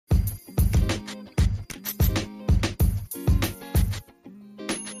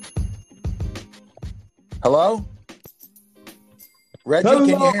Hello? Reggie, can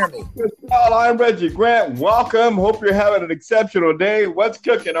you Hello, hear me? I'm Reggie Grant. Welcome. Hope you're having an exceptional day. What's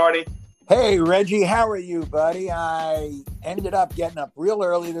cooking, Artie? Hey, Reggie, how are you, buddy? I ended up getting up real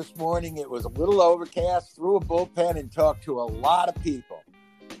early this morning. It was a little overcast, threw a bullpen, and talked to a lot of people.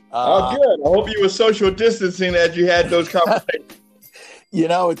 Oh, good. I hope you were social distancing as you had those conversations. You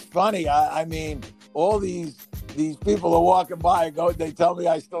know, it's funny. I mean, all these people are walking by and they tell me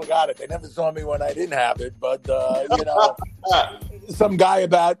I still got it. They never saw me when I didn't have it. But, some guy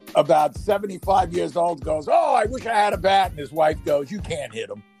about 75 years old goes, "Oh, I wish I had a bat." And his wife goes, "You can't hit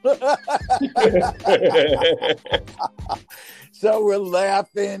him." So we're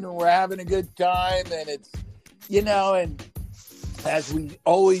laughing and we're having a good time. And it's, and as we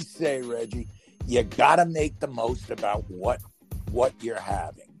always say, Reggie, you got to make the most about what you're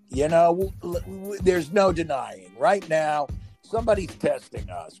having. There's no denying. Right now, somebody's testing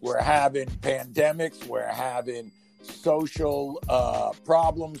us. We're having pandemics. We're having social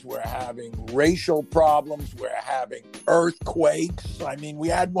problems. We're having racial problems. We're having earthquakes. I mean, we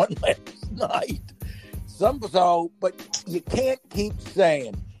had one last night. But you can't keep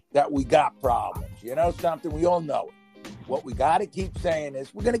saying that we got problems. You know something? We all know it. What we got to keep saying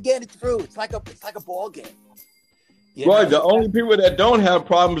is we're going to get it through. It's like a ball game. The only people that don't have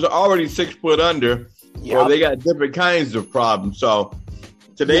problems are already 6 foot under, or they got different kinds of problems. So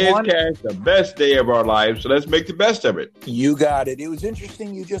today is the best day of our lives. So let's make the best of it. You got it. It was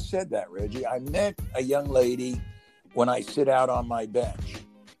interesting you just said that, Reggie. I met a young lady when I sit out on my bench,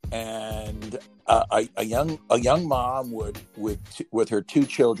 and a young mom with her 2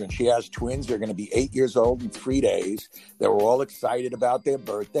 children. She has twins. They're going to be 8 years old in 3 days. They were all excited about their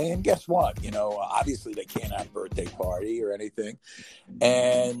birthday. And guess what? Obviously they can't have a birthday party or anything.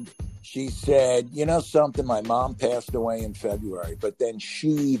 And she said, something, my mom passed away in February. But then she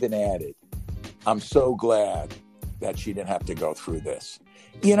even added, "I'm so glad that she didn't have to go through this."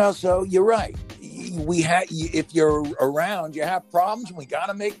 So you're right. If you're around, you have problems, and we got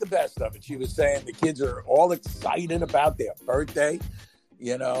to make the best of it. She was saying the kids are all excited about their birthday.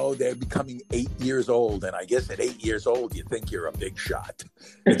 They're becoming 8 years old, and I guess at 8 years old, you think you're a big shot.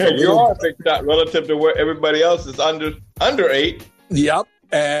 You are a big shot relative to where everybody else is under 8. Yep.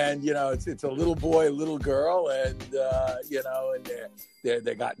 And it's a little boy, a little girl, and and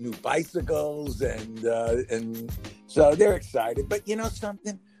they got new bicycles, and so they're excited. But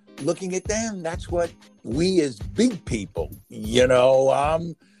something, looking at them, that's what we as big people.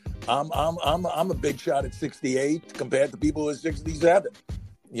 I'm a big shot at 68 compared to people at 67.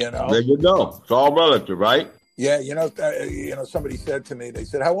 There you go. It's all relative, right? Yeah. Somebody said to me, they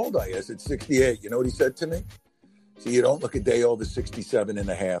said, "How old are you?" I said, 68. You know what he said to me? So you don't look a day over 67 and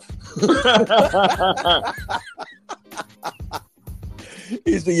a half.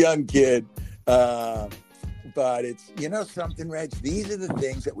 He's a young kid. But it's, something, Reg, these are the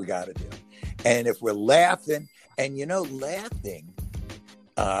things that we got to do. And if we're laughing, and laughing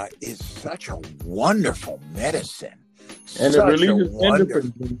is such a wonderful medicine. And it releases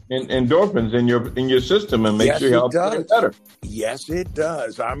endorphins in your system and makes your health better. Yes, it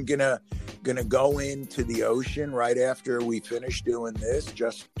does. I'm gonna go into the ocean right after we finish doing this,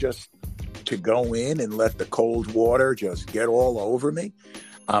 just to go in and let the cold water just get all over me.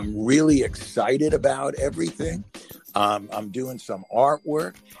 I'm really excited about everything. I'm doing some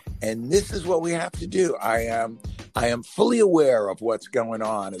artwork, and this is what we have to do. I am fully aware of what's going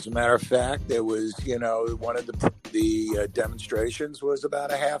on. As a matter of fact, there was, one of the demonstrations was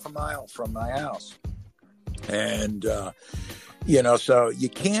about a half a mile from my house. And, so you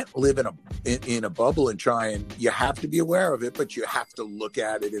can't live in a bubble and you have to be aware of it, but you have to look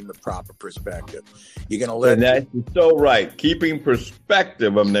at it in the proper perspective. You're going to let... And that's so right. Keeping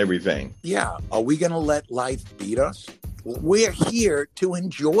perspective on everything. Yeah. Are we going to let life beat us? We're here to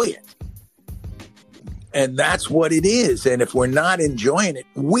enjoy it. And that's what it is. And if we're not enjoying it,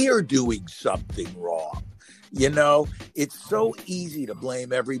 we're doing something wrong. It's so easy to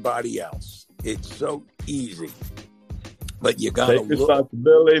blame everybody else. It's so easy. But you got to take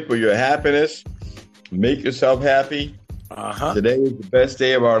responsibility for your happiness. Make yourself happy. Today is the best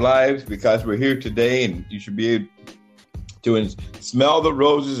day of our lives because we're here today, and you should be able to smell the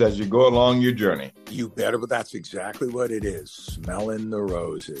roses as you go along your journey. You better, but that's exactly what it is. Smelling the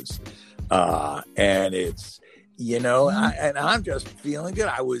roses. And it's, and I'm just feeling good.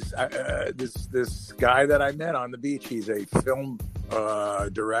 I was, this guy that I met on the beach, he's a film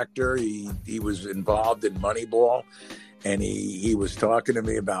director. He was involved in Moneyball. And he was talking to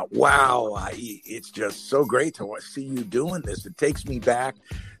me about, wow, it's just so great to see you doing this. It takes me back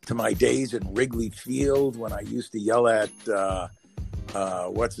to my days in Wrigley Field when I used to yell at,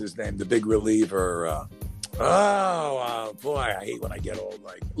 what's his name, the big reliever, Boy, I hate when I get old,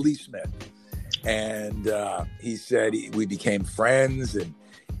 like Lee Smith. And he said we became friends. And,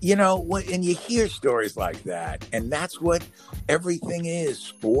 and you hear stories like that. And that's what everything is,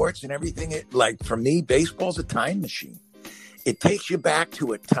 sports and everything. Like for me, baseball's a time machine. It takes you back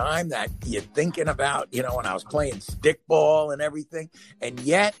to a time that you're thinking about, when I was playing stickball and everything. And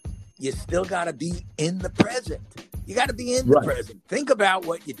yet you still got to be in the present. You got to be in the present. Think about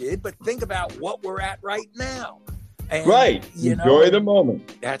what you did, but think about what we're at right now. And, enjoy the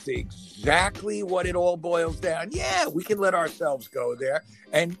moment. That's exactly what it all boils down. Yeah, we can let ourselves go there.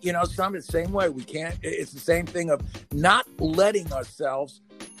 And, some the same way. We can't. It's the same thing of not letting ourselves,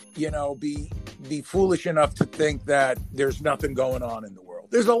 be foolish enough to think that there's nothing going on in the world.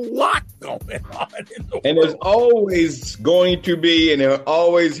 There's a lot going on in the world. And there's always going to be, and there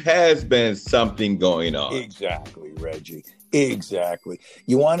always has been something going on. Exactly, Reggie. Exactly.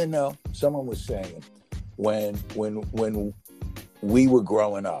 You want to know? Someone was saying, when we were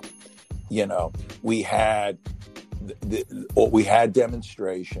growing up, we had we had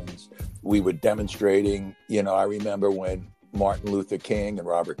demonstrations. We were demonstrating. I remember when Martin Luther King and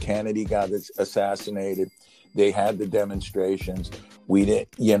Robert Kennedy got assassinated. They had the demonstrations. We did.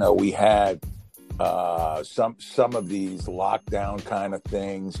 We had some of these lockdown kind of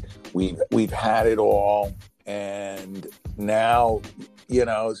things. We've had it all, and now.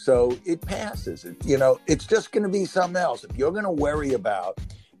 So it passes. It's just going to be something else. If you're going to worry about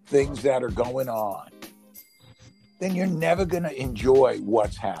things that are going on, then you're never going to enjoy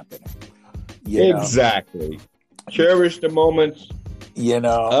what's happening. Exactly. Cherish the moments.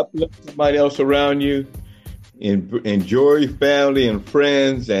 Uplift somebody else around you. Enjoy your family and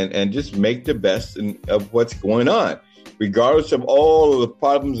friends, and just make the best of what's going on. Regardless of all of the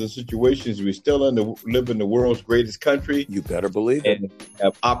problems and situations, we still live in the world's greatest country. You better believe it. And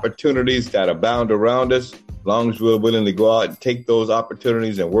have opportunities that abound around us. As long as we're willing to go out and take those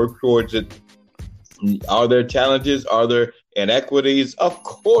opportunities and work towards it. Are there challenges? Are there inequities? Of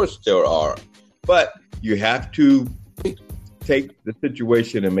course there are. But you have to take the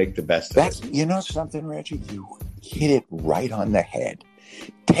situation and make the best of it. Something, Reggie? You hit it right on the head.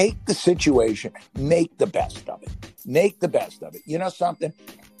 Take the situation, make the best of it. Make the best of it. Something?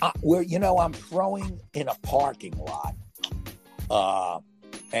 I'm throwing in a parking lot,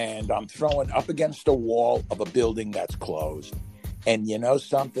 and I'm throwing up against a wall of a building that's closed. And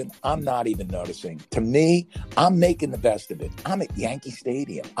something? I'm not even noticing. To me, I'm making the best of it. I'm at Yankee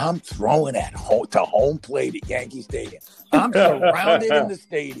Stadium. I'm throwing to home plate at Yankee Stadium. I'm surrounded in the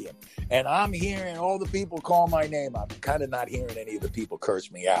stadium. And I'm hearing all the people call my name. I'm kind of not hearing any of the people curse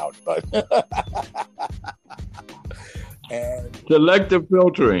me out. But and selective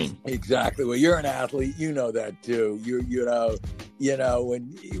filtering. Exactly. Well, you're an athlete. You know that too.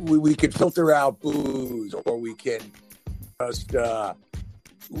 When we could filter out boos, or we can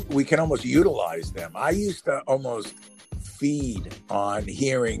almost utilize them. I used to almost feed on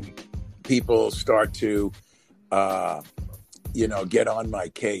hearing people start to, get on my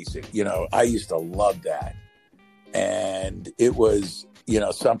case. I used to love that. And it was,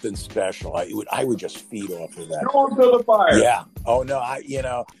 something special. I would just feed off of that. Going to the fire. Yeah. Oh no.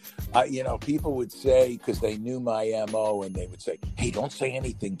 People would say, because they knew my MO, and they would say, "Hey, don't say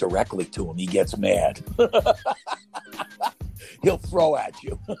anything directly to him. He gets mad. He'll throw at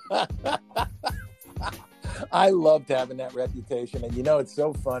you." I loved having that reputation. And it's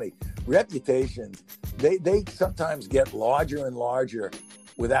so funny. Reputations, they sometimes get larger and larger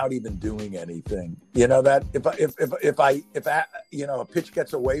without even doing anything. That if a pitch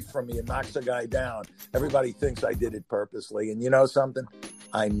gets away from me and knocks a guy down, everybody thinks I did it purposely. And something?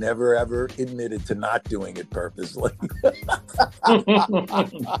 I never ever admitted to not doing it purposely.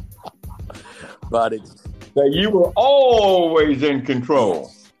 But that you were always in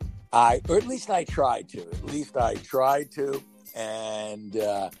control. Or at least I tried to. And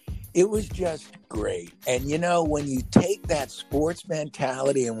it was just great. And, when you take that sports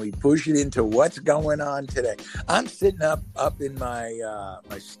mentality and we push it into what's going on today, I'm sitting up in my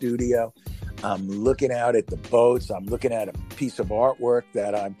my studio. I'm looking out at the boats. I'm looking at a piece of artwork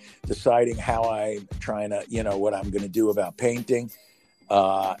that I'm deciding how I'm trying to, what I'm going to do about painting.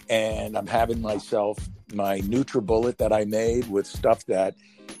 And I'm having myself my NutriBullet that I made with stuff that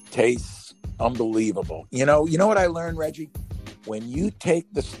tastes unbelievable. You know what I learned, Reggie? When you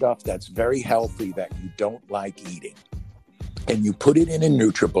take the stuff that's very healthy that you don't like eating, and you put it in a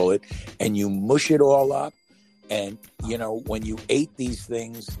NutriBullet and you mush it all up, and when you ate these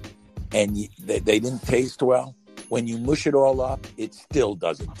things and they didn't taste well, when you mush it all up, it still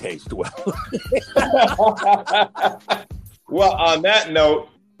doesn't taste well. Well, on that note,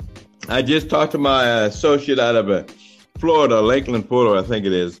 I just talked to my associate out of Florida, Lakeland, Florida, I think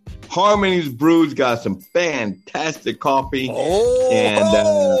it is. Harmony's Brews got some fantastic coffee, and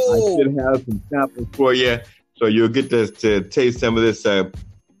I should have some samples for you, so you'll get to taste some of this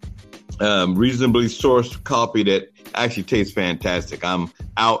reasonably sourced coffee that actually tastes fantastic. I'm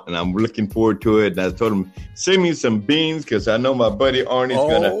out and I'm looking forward to it. And I told him, send me some beans because I know my buddy Arnie's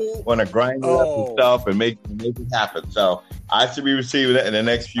gonna want to grind it up and stuff and make it happen. So I should be receiving that in the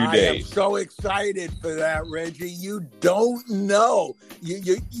next few days. I am so excited for that, Reggie. You don't know.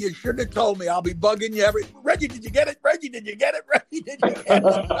 You should have told me. I'll be bugging you Reggie, did you get it? Reggie, did you get it? Reggie, did you get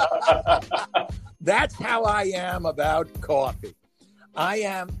it? That's how I am about coffee. I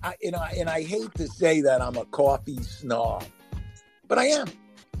am, and I hate to say that I'm a coffee snob, but I am.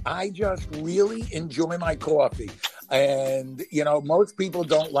 I just really enjoy my coffee. And, most people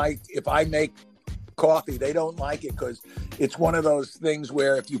don't like, if I make coffee, they don't like it because it's one of those things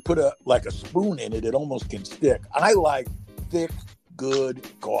where if you put a spoon in it, it almost can stick. I like thick, good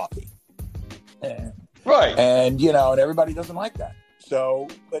coffee. Right. And, and everybody doesn't like that. So,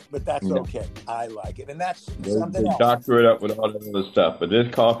 but that's okay. I like it. And that's something else. Doctor it up with all that other stuff. But this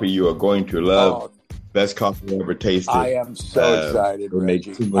coffee you are going to love. Best coffee ever tasted. I am so excited,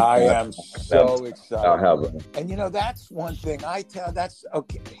 Reggie. I am so excited. And, that's one thing that's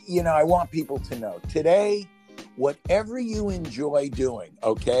okay. I want people to know today, whatever you enjoy doing,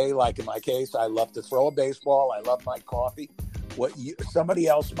 okay? Like in my case, I love to throw a baseball. I love my coffee. Somebody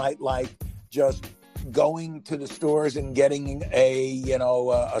else might like just going to the stores and getting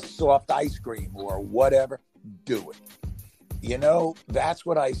a soft ice cream or whatever, do it. That's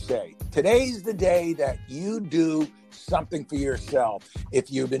what I say. Today's the day that you do something for yourself.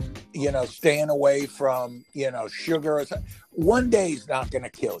 If you've been, staying away from, sugar or something, one day's not going to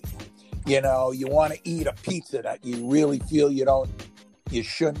kill you. You want to eat a pizza that you really feel you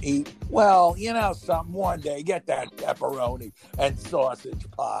shouldn't eat. Well, something, one day, get that pepperoni and sausage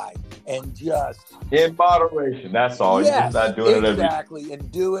pie and just... in moderation, that's all. Yes, you're just not doing exactly.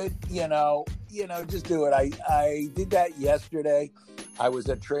 And do it, just do it. I did that yesterday. I was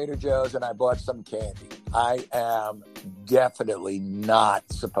at Trader Joe's and I bought some candy. I am definitely not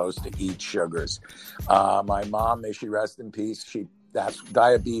supposed to eat sugars. My mom, may she rest in peace,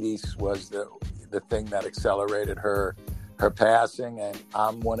 diabetes was the thing that accelerated her passing, and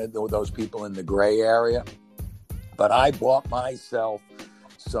I'm one of those people in the gray area. But I bought myself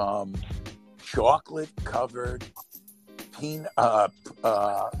some chocolate-covered peanut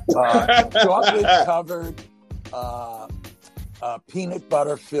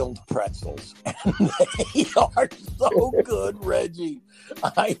butter-filled pretzels, and they are so good, Reggie.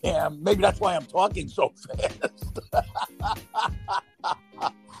 I am. Maybe that's why I'm talking so fast.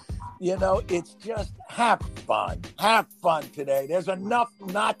 It's just have fun. Have fun today. There's enough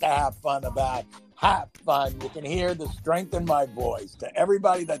not to have fun about. Have fun. You can hear the strength in my voice. To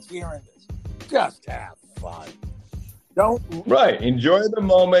everybody that's hearing this, just have fun. Right. Enjoy the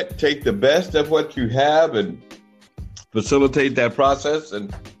moment. Take the best of what you have and facilitate that process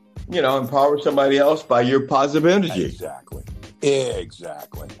and, empower somebody else by your positive energy.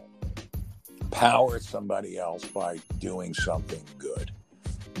 Exactly. Power somebody else by doing something good.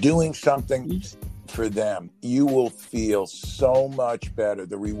 Doing something for them. You will feel so much better.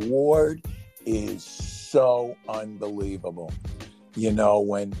 The reward is so unbelievable.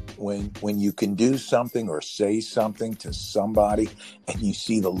 When you can do something or say something to somebody and you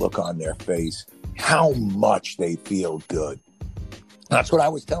see the look on their face, how much they feel good. That's what I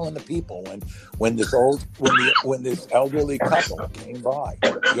was telling the people when this elderly couple came by.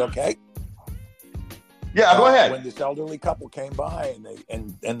 You okay? Yeah, go ahead. When this elderly couple came by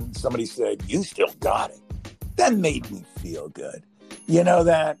and somebody said, "You still got it," that made me feel good.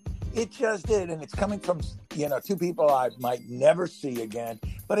 That it just did, and it's coming from two people I might never see again,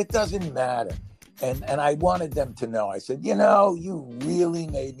 but it doesn't matter. And I wanted them to know. I said, you really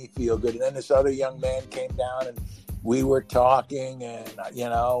made me feel good. And then this other young man came down and we were talking, and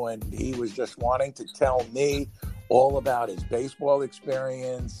and he was just wanting to tell me all about his baseball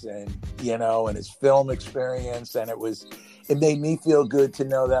experience and and his film experience, and it made me feel good to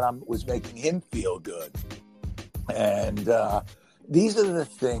know that I was making him feel good. And these are the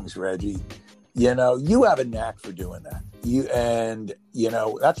things, Reggie. You have a knack for doing that.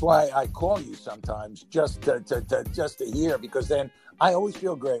 That's why I call you sometimes just to hear, because then I always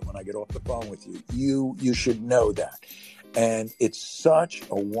feel great when I get off the phone with you. You should know that. And it's such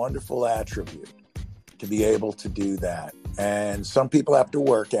a wonderful attribute to be able to do that. And some people have to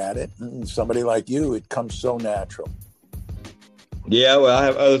work at it. And somebody like you, it comes so natural. Yeah, well, I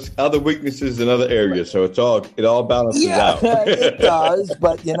have other weaknesses in other areas, so it all balances out. It does.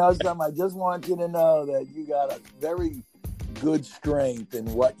 But I just want you to know that you got a very good strength in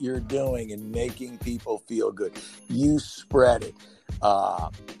what you're doing and making people feel good. You spread it.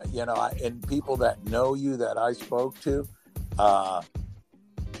 And people that know you that I spoke to,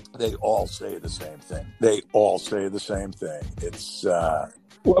 they all say the same thing. It's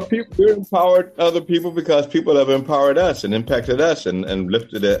well, we're empowered other people because people have empowered us and impacted us and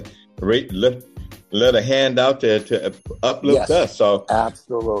lifted let a hand out there to uplift us. So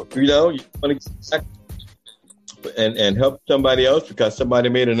absolutely, you want to and help somebody else because somebody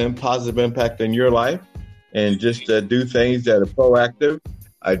made an positive impact in your life, and just do things that are proactive.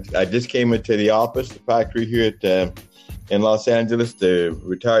 I just came into the office, the factory here in Los Angeles, the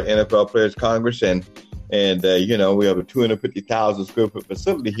Retired NFL Players Congress, and we have a 250,000 square foot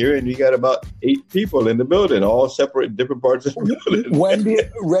facility here, and you got about 8 people in the building, all separate in different parts of the building.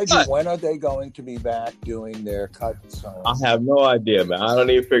 When are they going to be back doing their cuts? I have no idea, man. I don't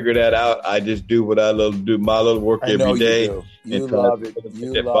even figure that out. I just do what I do, my little work every day. You love it.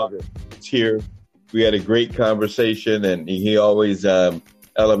 You love it. Here, we had a great conversation, and he always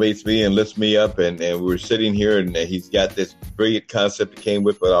elevates me and lifts me up, and we're sitting here, and he's got this brilliant concept that came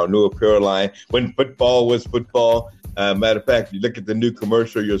with our new apparel line when football was football. Matter of fact, you look at the new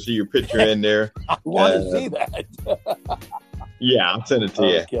commercial, you'll see your picture in there. I want to see that. Yeah, I'll send it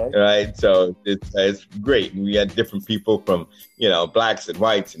to you. All right, so it's great. We had different people from blacks and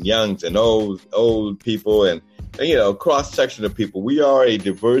whites and youngs and old people, and cross section of people. We are a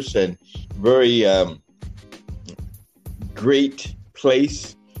diverse and very great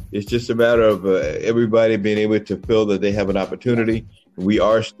place. It's just a matter of everybody being able to feel that they have an opportunity. We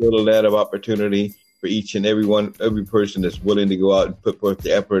are still a land of opportunity for each and every person that's willing to go out and put forth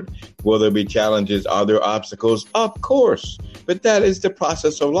the effort. Will there be challenges? Are there obstacles? Of course. But that is the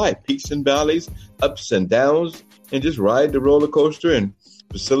process of life. Peaks and valleys, ups and downs, and just ride the roller coaster and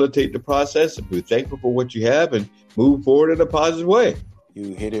facilitate the process and be thankful for what you have and move forward in a positive way.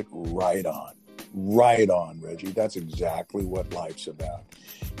 You hit it right on. Right on, Reggie. That's exactly what life's about.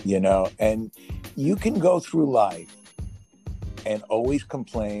 And you can go through life and always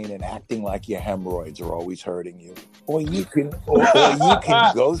complain and acting like your hemorrhoids are always hurting you. Or you can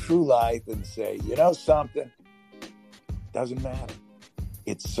go through life and say, something, doesn't matter.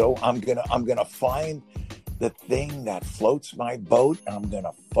 It's so I'm gonna find the thing that floats my boat, and I'm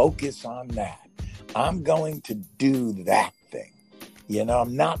gonna focus on that. I'm going to do that thing.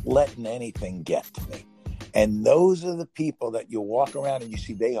 I'm not letting anything get to me. And those are the people that you walk around and you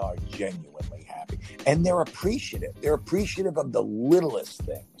see they are genuinely happy. And they're appreciative. They're appreciative of the littlest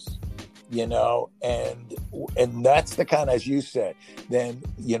things, and that's the kind, as you said, then,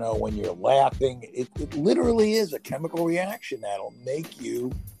 when you're laughing, it literally is a chemical reaction that'll make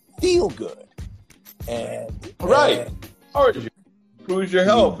you feel good. Right. Improves your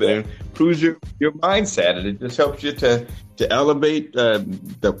health and improves your mindset, and it just helps you to elevate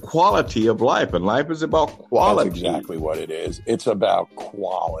the quality of life. And life is about quality. That's exactly what it is. It's about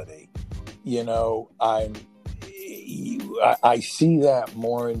quality. I see that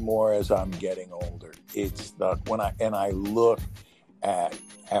more and more as I'm getting older. It's when I look at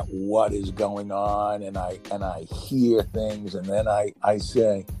what is going on, and I hear things, and then I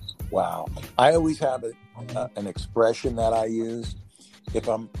say, wow. I always have an expression that I use. If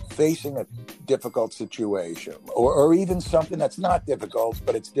I'm facing a difficult situation or even something that's not difficult,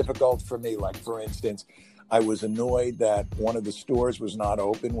 but it's difficult for me, like, for instance, I was annoyed that one of the stores was not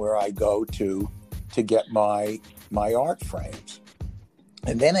open where I go to get my art frames.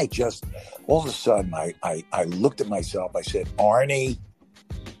 And then all of a sudden, I looked at myself. I said, Arnie,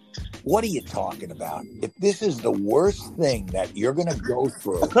 what are you talking about? If this is the worst thing that you're going to go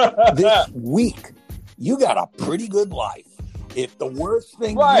through this week, you got a pretty good life. If the worst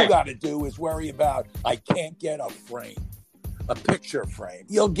thing you got to do is worry about, I can't get a picture frame,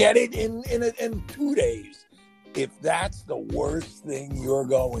 you'll get it in 2 days. If that's the worst thing you're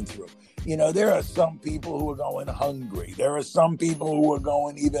going through. There are some people who are going hungry. There are some people who are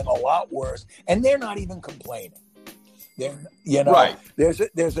going even a lot worse, and they're not even complaining. Right.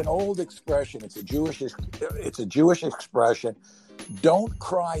 There's an old expression. It's a Jewish expression. Don't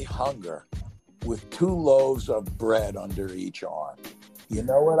cry hunger with 2 loaves of bread under each arm. You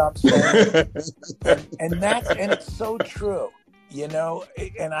know what I'm saying? and it's so true.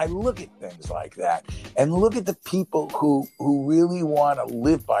 And I look at things like that and look at the people who really want to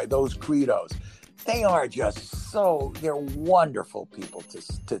live by those credos. They are just they're wonderful people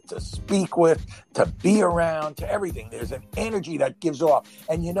to speak with, to be around, to everything. There's an energy that gives off.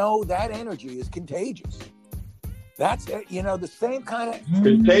 And that energy is contagious. That's the same kind of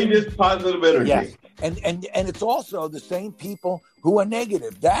contagious positive energy. Yes. And it's also the same people who are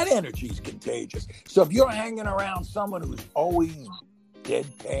negative. That energy is contagious. So if you're hanging around someone who's always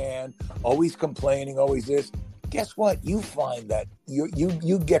deadpan, always complaining, always this, guess what? You find that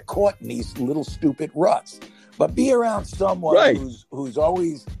you get caught in these little stupid ruts. But be around someone who's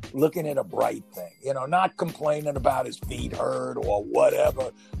always looking at a bright thing, not complaining about his feet hurt or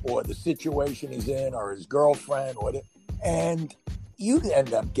whatever, or the situation he's in, or his girlfriend, and you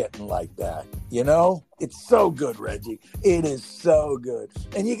end up getting like that. It's so good, Reggie. It is so good,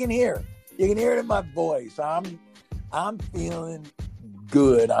 and you can hear it. You can hear it in my voice. I'm feeling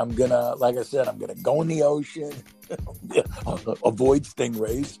good. I'm gonna go in the ocean, avoid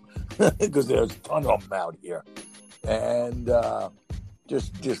stingrays because there's a ton of them out here, and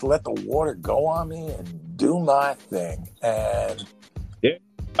just let the water go on me and do my thing. And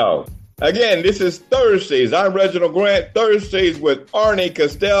again, this is Thursdays. I'm Reginald Grant. Thursdays with Arnie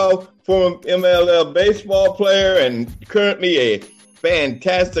Castell, former MLL baseball player and currently a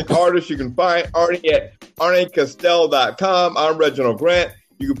fantastic artist. You can find Arnie at ArnieCastell.com. I'm Reginald Grant.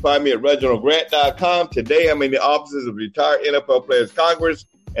 You can find me at ReginaldGrant.com. Today, I'm in the offices of retired NFL Players Congress,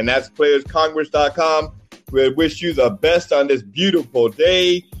 and that's PlayersCongress.com. We wish you the best on this beautiful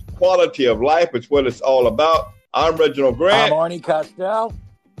day. Quality of life is what it's all about. I'm Reginald Grant. I'm Arnie Castell.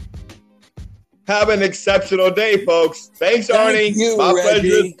 Have an exceptional day, folks. Thanks, Arnie. Thank you, My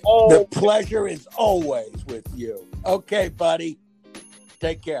Reggie. pleasure. The pleasure is always with you. Okay, buddy.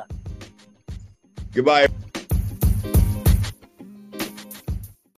 Take care. Goodbye.